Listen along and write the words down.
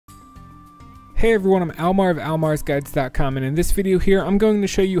Hey everyone, I'm Almar of almarsguides.com, and in this video here I'm going to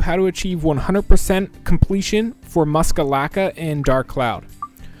show you how to achieve 100% completion for Muska Lacka in Dark Cloud.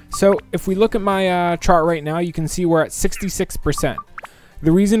 So if we look at my chart right now, you can see we're at 66%.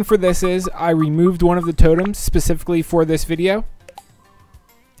 The reason for this is I removed one of the totems specifically for this video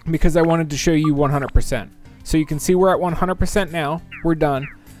because I wanted to show you 100%. So you can see we're at 100% now, we're done,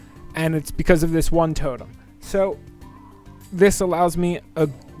 and it's because of this one totem. So this allows me a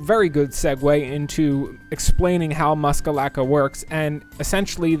very good segue into explaining how Muska Lacka works, and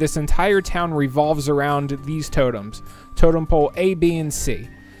essentially this entire town revolves around these totems, totem pole A, B, and C.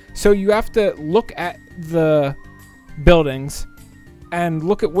 So you have to look at the buildings and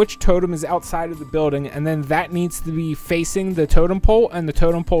look at which totem is outside of the building, and then that needs to be facing the totem pole, and the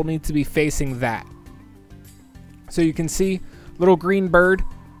totem pole needs to be facing that. So you can see little green bird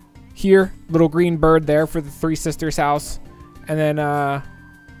here, little green bird there for the Three Sisters house, and then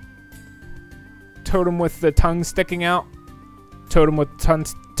totem with the tongue sticking out, totem with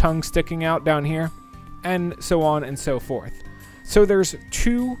tongue sticking out down here, and so on and so forth. So there's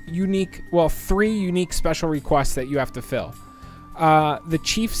three unique special requests that you have to fill. The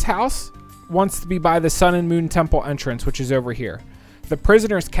chief's house wants to be by the Sun and Moon Temple entrance, which is over here. The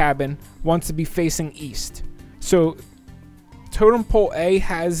prisoner's cabin wants to be facing east. So totem pole A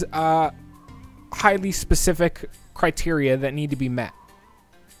has highly specific criteria that need to be met.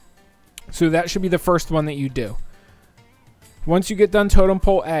 So that should be the first one that you do. Once you get done totem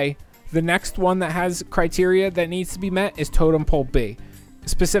pole A, the next one that has criteria that needs to be met is totem pole B.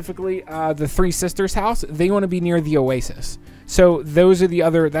 Specifically, the Three Sisters house, they want to be near the oasis. So that's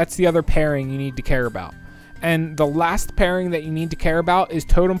the other pairing you need to care about. And the last pairing that you need to care about is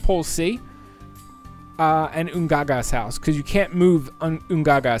totem pole C and Ungaga's house, because you can't move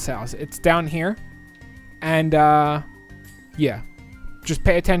Ungaga's house. It's down here. And yeah, just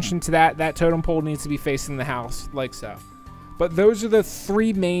pay attention to that. That totem pole needs to be facing the house, like so. But those are the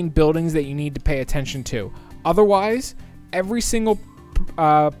three main buildings that you need to pay attention to. Otherwise, every single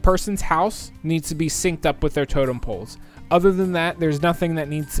person's house needs to be synced up with their totem poles. Other than that, there's nothing that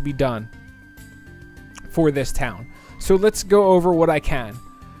needs to be done for this town. So let's go over what I can.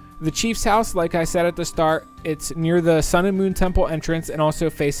 The chief's house, like I said at the start, it's near the Sun and Moon Temple entrance and also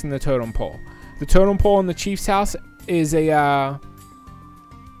facing the totem pole. The totem pole in the chief's house is a,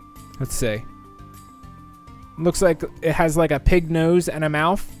 let's see. Looks like it has like a pig nose and a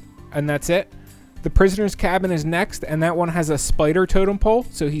mouth, and that's it. The prisoner's cabin is next, and that one has a spider totem pole,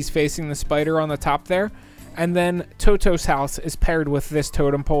 so he's facing the spider on the top there. And then Toto's house is paired with this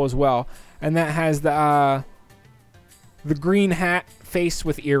totem pole as well, and that has the green hat face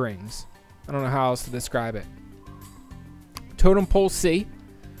with earrings. I don't know how else to describe it. Totem pole C.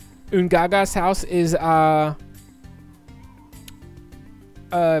 Ungaga's house is a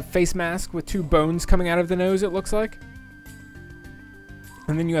face mask with two bones coming out of the nose, it looks like.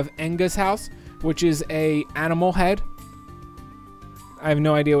 And then you have Enga's house, which is a animal head. I have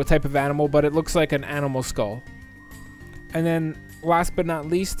no idea what type of animal, but it looks like an animal skull. And then last but not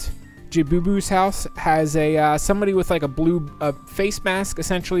least, Jibubu's house has a somebody with like a face mask,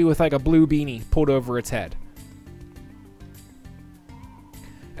 essentially with like a blue beanie pulled over its head.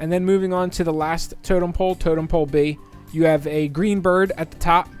 And then moving on to the last totem pole B, you have a green bird at the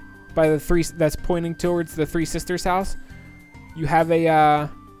top by the three that's pointing towards the Three Sisters house. You have a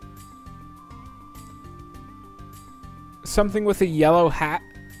something with a yellow hat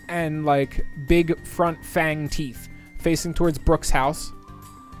and like big front fang teeth facing towards Brooke's house.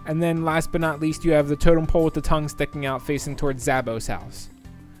 And then last but not least, you have the totem pole with the tongue sticking out facing towards Zabo's house.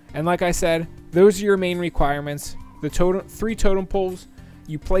 And like I said, those are your main requirements. The three totem poles,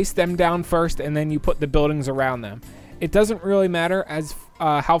 you place them down first, and then you put the buildings around them. It doesn't really matter as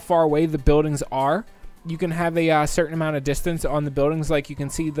how far away the buildings are. You can have a certain amount of distance on the buildings. Like you can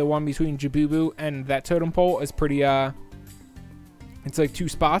see the one between Jibubu and that totem pole is pretty, it's like 2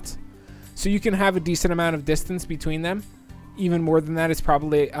 spots. So you can have a decent amount of distance between them. Even more than that is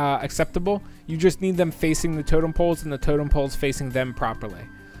probably acceptable. You just need them facing the totem poles and the totem poles facing them properly.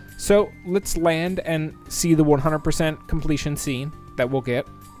 So let's land and see the 100% completion scene that we'll get.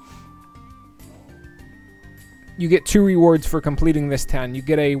 You get 2 rewards for completing this town. You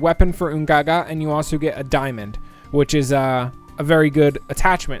get a weapon for Ungaga, and you also get a diamond, which is a very good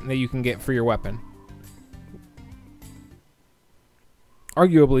attachment that you can get for your weapon.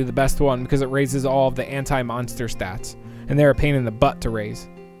 Arguably the best one because it raises all of the anti-monster stats, and they're a pain in the butt to raise.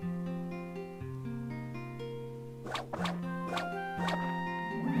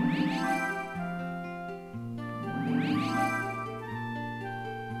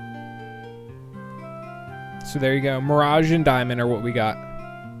 So there you go. Mirage and Diamond are what we got.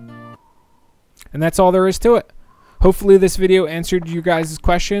 And that's all there is to it. Hopefully this video answered you guys'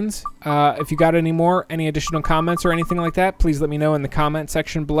 questions. If you got any more, any additional comments or anything like that, please let me know in the comment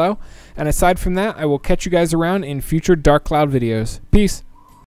section below. And aside from that, I will catch you guys around in future Dark Cloud videos. Peace.